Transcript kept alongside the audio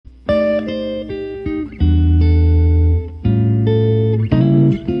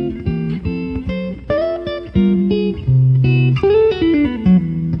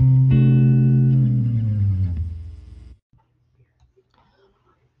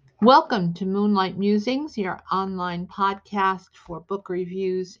Welcome to Moonlight Musings, your online podcast for book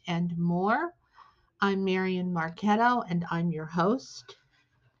reviews and more. I'm Marian Marchetto and I'm your host.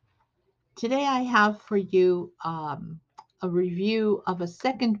 Today I have for you a review of a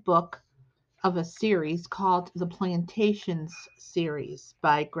second book of a series called The Plantations series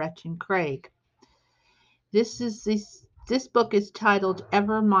by Gretchen Craig. This book is titled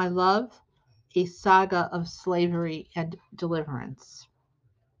Ever My Love, a Saga of Slavery and Deliverance.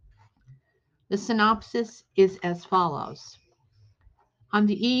 The synopsis is as follows. On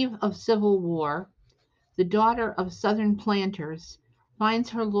the eve of civil war, the daughter of Southern planters finds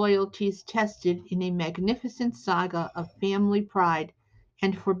her loyalties tested in a magnificent saga of family pride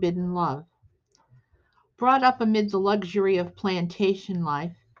and forbidden love. Brought up amid the luxury of plantation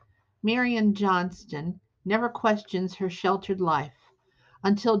life, Marian Johnston never questions her sheltered life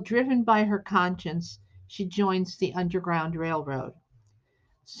until, driven by her conscience, she joins the Underground Railroad.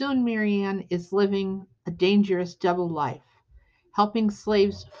 Soon Marianne is living a dangerous double life, helping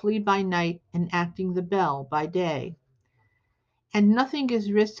slaves flee by night and acting the belle by day. And nothing is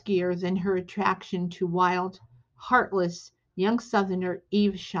riskier than her attraction to wild, heartless young Southerner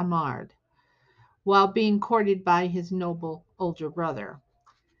Yves Chamard, while being courted by his noble older brother.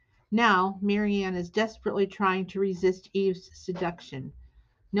 Now, Marianne is desperately trying to resist Yves' seduction,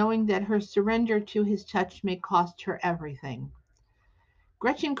 knowing that her surrender to his touch may cost her everything.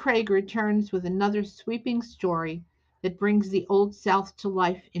 Gretchen Craig returns with another sweeping story that brings the Old South to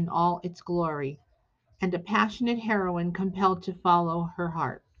life in all its glory, and a passionate heroine compelled to follow her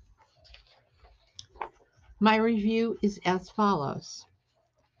heart. My review is as follows.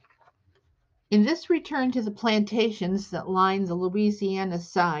 In this return to the plantations that line the Louisiana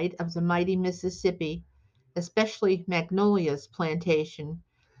side of the mighty Mississippi, especially Magnolia's plantation,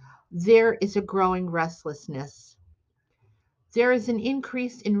 there is a growing restlessness. There is an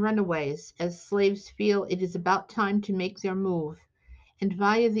increase in runaways as slaves feel it is about time to make their move and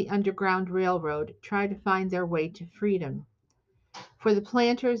via the Underground Railroad try to find their way to freedom. For the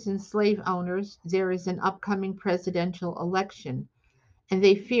planters and slave owners, there is an upcoming presidential election, and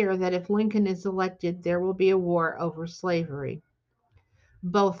they fear that if Lincoln is elected, there will be a war over slavery.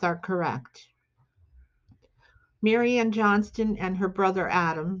 Both are correct. Marianne Johnston and her brother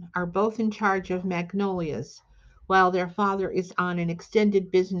Adam are both in charge of Magnolias, while their father is on an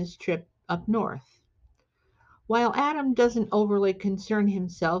extended business trip up north. While Adam doesn't overly concern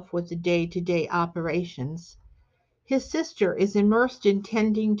himself with the day-to-day operations, his sister is immersed in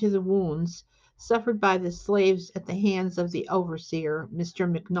tending to the wounds suffered by the slaves at the hands of the overseer, Mr.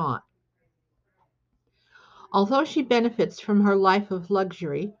 McNaught. Although she benefits from her life of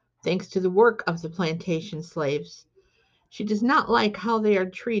luxury, thanks to the work of the plantation slaves, she does not like how they are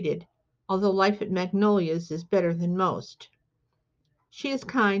treated, although life at Magnolia's is better than most. She is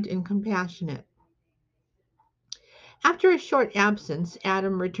kind and compassionate. After a short absence,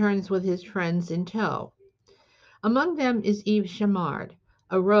 Adam returns with his friends in tow. Among them is Yves Chamard,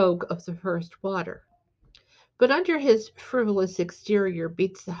 a rogue of the first water. But under his frivolous exterior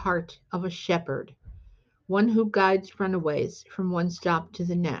beats the heart of a shepherd, one who guides runaways from one stop to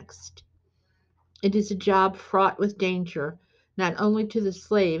the next. It is a job fraught with danger, not only to the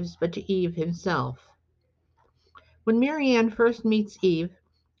slaves, but to Yves himself. When Marianne first meets Yves,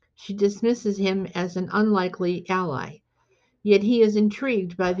 she dismisses him as an unlikely ally, yet he is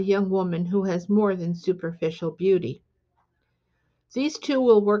intrigued by the young woman who has more than superficial beauty. These two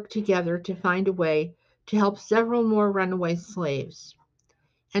will work together to find a way to help several more runaway slaves.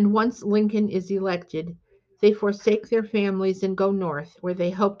 And once Lincoln is elected, they forsake their families and go north, where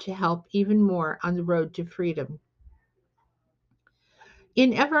they hope to help even more on the road to freedom.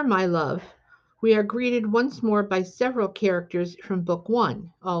 In Ever My Love, we are greeted once more by several characters from Book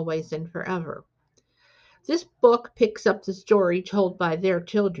One, Always and Forever. This book picks up the story told by their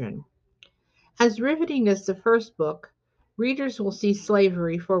children. As riveting as the first book, readers will see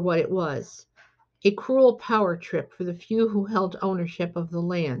slavery for what it was, a cruel power trip for the few who held ownership of the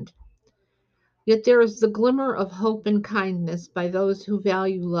land. Yet there is the glimmer of hope and kindness by those who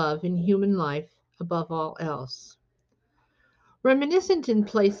value love and human life above all else. Reminiscent in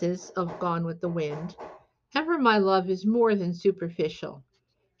places of Gone with the Wind, Ever My Love is more than superficial.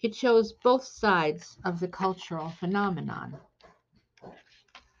 It shows both sides of the cultural phenomenon.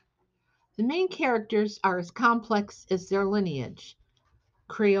 The main characters are as complex as their lineage: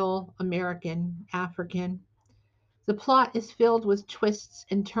 Creole, American, African. The plot is filled with twists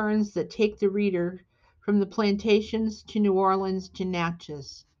and turns that take the reader from the plantations to New Orleans to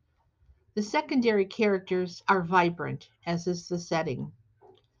Natchez. The secondary characters are vibrant, as is the setting.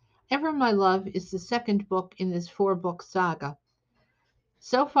 Ever My Love is the second book in this four-book saga,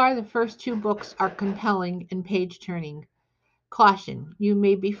 So far, the first two books are compelling and page turning. Caution, you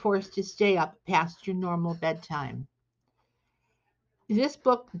may be forced to stay up past your normal bedtime. This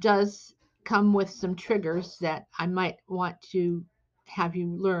book does come with some triggers that I might want to have you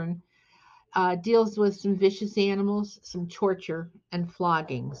learn. Deals with some vicious animals, some torture, and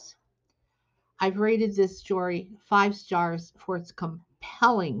floggings. I've rated this story 5 stars for its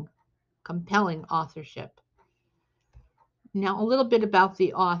compelling authorship. Now, a little bit about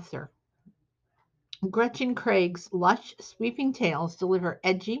the author. Gretchen Craig's lush, sweeping tales deliver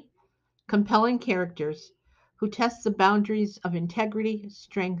edgy, compelling characters who test the boundaries of integrity,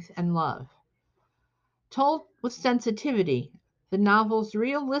 strength, and love. Told with sensitivity, the novels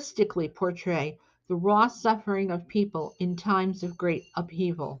realistically portray the raw suffering of people in times of great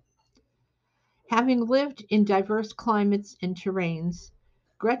upheaval. Having lived in diverse climates and terrains,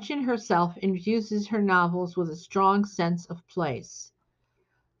 Gretchen herself infuses her novels with a strong sense of place.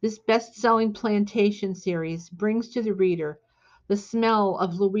 This best selling plantation series brings to the reader the smell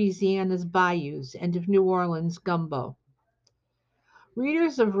of Louisiana's bayous and of New Orleans gumbo.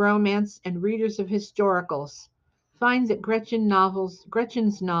 Readers of romance and readers of historicals find that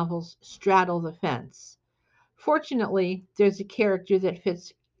Gretchen's novels straddle the fence. Fortunately, there's a character that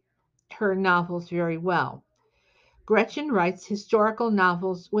fits her novels very well. Gretchen writes historical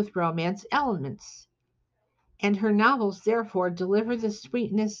novels with romance elements, and her novels therefore deliver the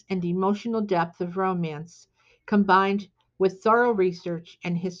sweetness and emotional depth of romance combined with thorough research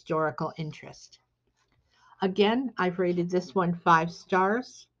and historical interest. Again, I've rated this one 5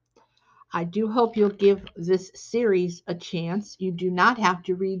 stars. I do hope you'll give this series a chance. You do not have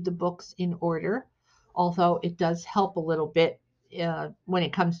to read the books in order, although it does help a little bit when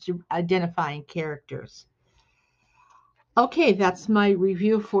it comes to identifying characters. Okay, that's my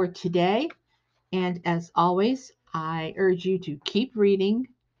review for today. And as always, I urge you to keep reading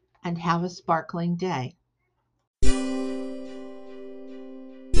and have a sparkling day.